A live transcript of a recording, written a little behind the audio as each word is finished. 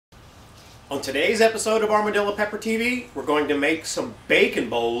On today's episode of Armadillo Pepper TV, we're going to make some bacon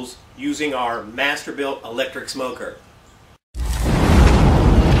bowls using our Masterbuilt electric smoker.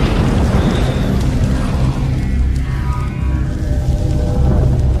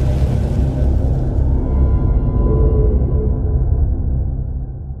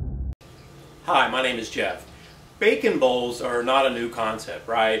 Hi, my name is Jeff. Bacon bowls are not a new concept,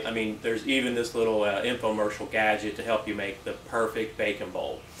 right? I mean, there's even this little infomercial gadget to help you make the perfect bacon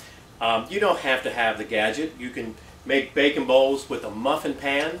bowl. You don't have to have the gadget. You can make bacon bowls with a muffin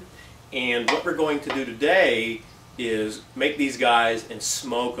pan, and what we're going to do today is make these guys and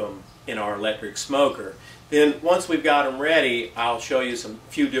smoke them in our electric smoker. Then once we've got them ready, I'll show you some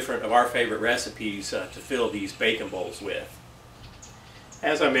few different of our favorite recipes to fill these bacon bowls with.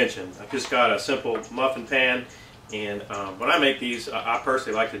 As I mentioned, I've just got a simple muffin pan, and when I make these, I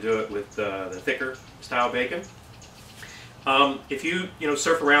personally like to do it with the thicker style bacon. If you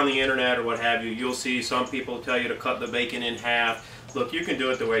surf around the internet or what have you, you'll see some people tell you to cut the bacon in half. Look, you can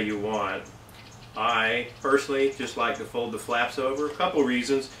do it the way you want. I personally just like to fold the flaps over. A couple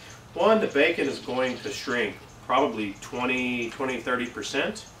reasons. One, the bacon is going to shrink probably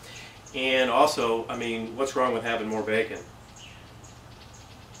 20-30%. And also, I mean, what's wrong with having more bacon?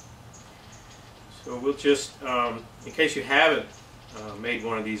 So we'll just, in case you haven't made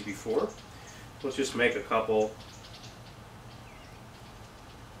one of these before, we'll just make a couple.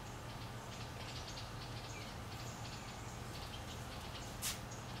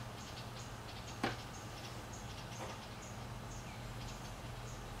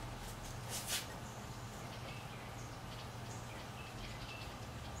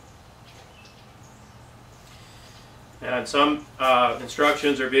 And some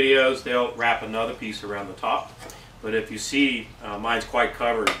instructions or videos, they'll wrap another piece around the top. But if you see, mine's quite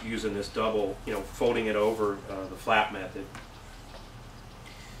covered using this double, folding it over the flap method.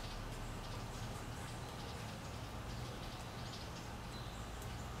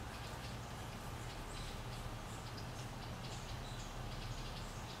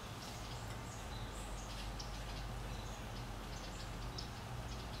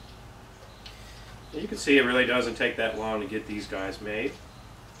 You can see it really doesn't take that long to get these guys made.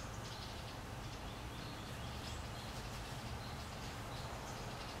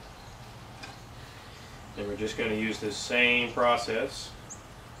 And we're just going to use this same process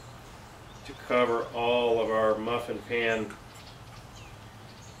to cover all of our muffin pan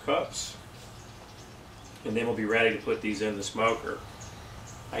cups. And then we'll be ready to put these in the smoker.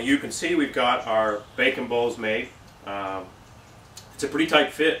 Now you can see we've got our bacon bowls made. It's a pretty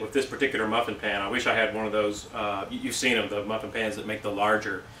tight fit with this particular muffin pan. I wish I had one of those. You've seen them, the muffin pans that make the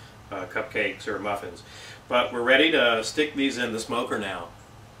larger cupcakes or muffins. But we're ready to stick these in the smoker now.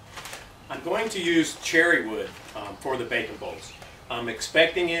 I'm going to use cherry wood for the bacon bowls. I'm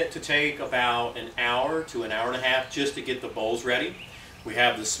expecting it to take about an hour to an hour and a half just to get the bowls ready. We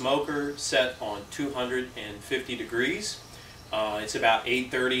have the smoker set on 250 degrees. It's about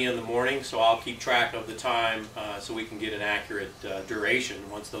 8:30 in the morning, so I'll keep track of the time so we can get an accurate duration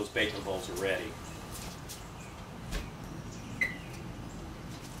once those bacon bowls are ready.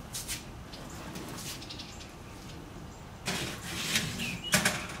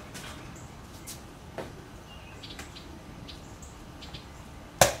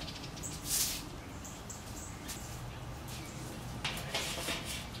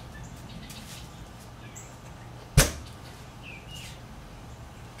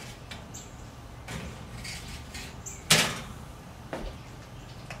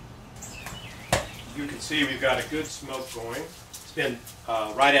 You can see we've got a good smoke going. It's been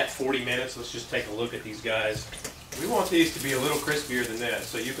right at 40 minutes. Let's just take a look at these guys. We want these to be a little crispier than this,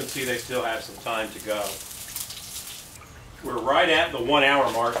 so you can see they still have some time to go. We're right at the 1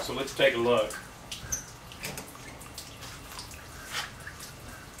 hour mark, so let's take a look.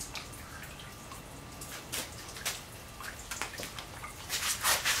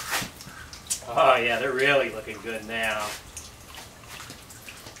 Oh yeah, they're really looking good now.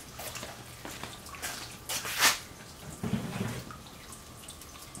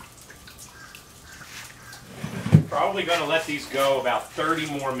 Probably going to let these go about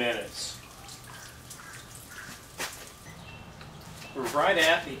 30 more minutes. We're right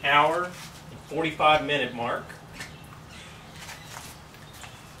at the hour and 45-minute mark.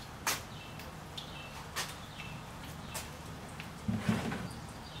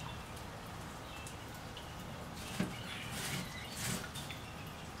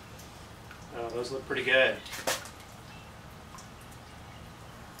 Oh, those look pretty good.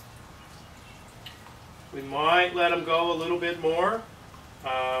 We might let them go a little bit more.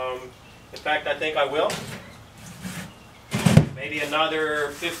 In fact, I think I will. Maybe another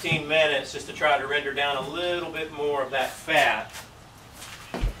 15 minutes just to try to render down a little bit more of that fat.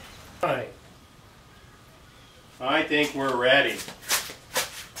 All right. I think we're ready. It's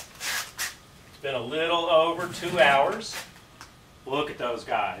been a little over 2 hours. Look at those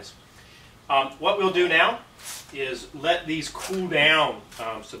guys. What we'll do now is let these cool down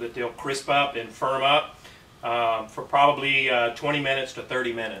so that they'll crisp up and firm up for probably 20 minutes to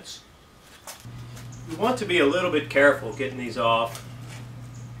 30 minutes. You want to be a little bit careful getting these off.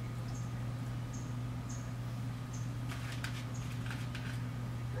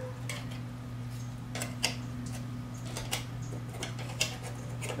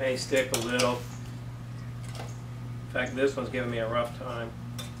 May stick a little. In fact, this one's giving me a rough time.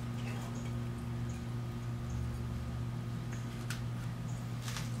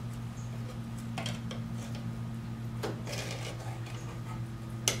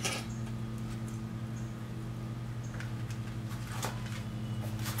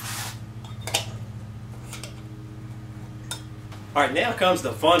 All right, now comes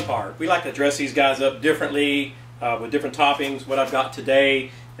the fun part. We like to dress these guys up differently with different toppings. What I've got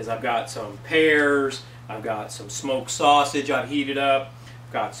today is I've got some pears, I've got some smoked sausage I've heated up,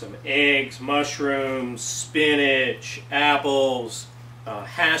 I've got some eggs, mushrooms, spinach, apples,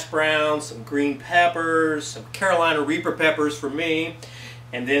 hash browns, some green peppers, some Carolina Reaper peppers for me,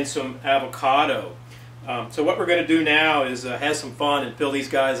 and then some avocado. So what we're going to do now is have some fun and fill these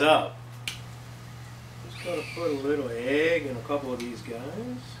guys up. Going to put a little egg in a couple of these guys.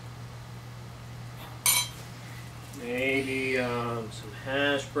 Maybe some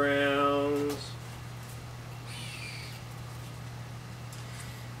hash browns.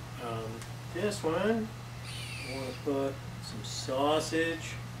 This one, I want to put some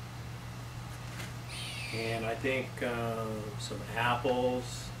sausage. And I think some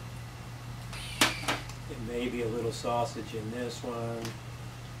apples. And maybe a little sausage in this one.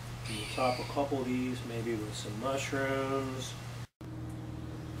 And we'll top a couple of these maybe with some mushrooms.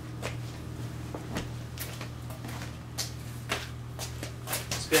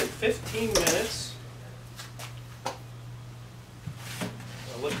 It's been 15 minutes.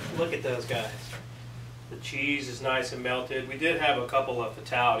 Well, look at those guys. The cheese is nice and melted. We did have a couple of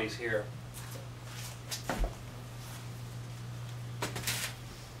fatalities here.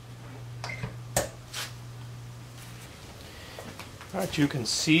 Alright, you can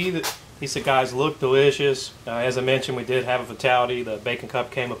see that these guys look delicious. As I mentioned, we did have a fatality. The bacon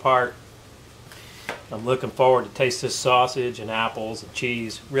cup came apart. I'm looking forward to taste this sausage and apples and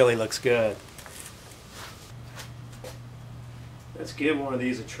cheese. Really looks good. Let's give one of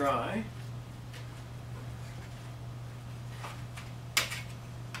these a try.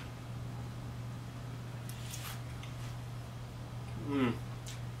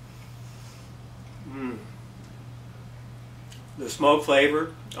 The smoke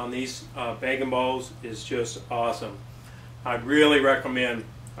flavor on these bacon bowls is just awesome. I'd really recommend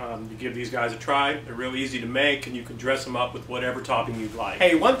you give these guys a try. They're real easy to make and you can dress them up with whatever topping you'd like.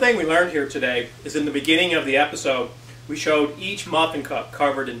 Hey, one thing we learned here today is in the beginning of the episode we showed each muffin cup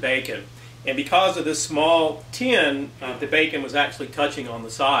covered in bacon. And because of this small tin, the bacon was actually touching on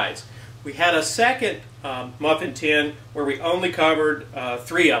the sides. We had a second muffin tin where we only covered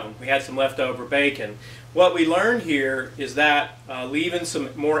 3 of them. We had some leftover bacon. What we learned here is that leaving some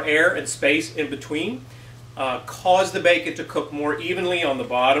more air and space in between caused the bacon to cook more evenly on the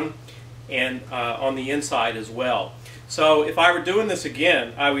bottom and on the inside as well. So if I were doing this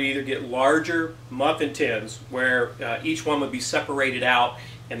again, I would either get larger muffin tins where each one would be separated out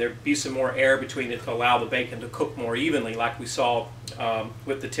and there'd be some more air between it to allow the bacon to cook more evenly like we saw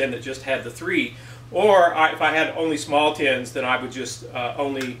with the tin that just had the 3. Or if I had only small tins, then I would just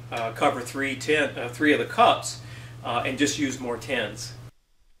only cover 3 of the cups and just use more tins.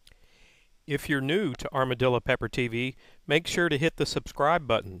 If you're new to Armadillo Pepper TV, make sure to hit the subscribe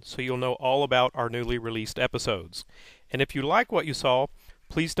button so you'll know all about our newly released episodes. And if you like what you saw,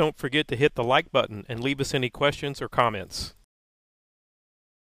 please don't forget to hit the like button and leave us any questions or comments.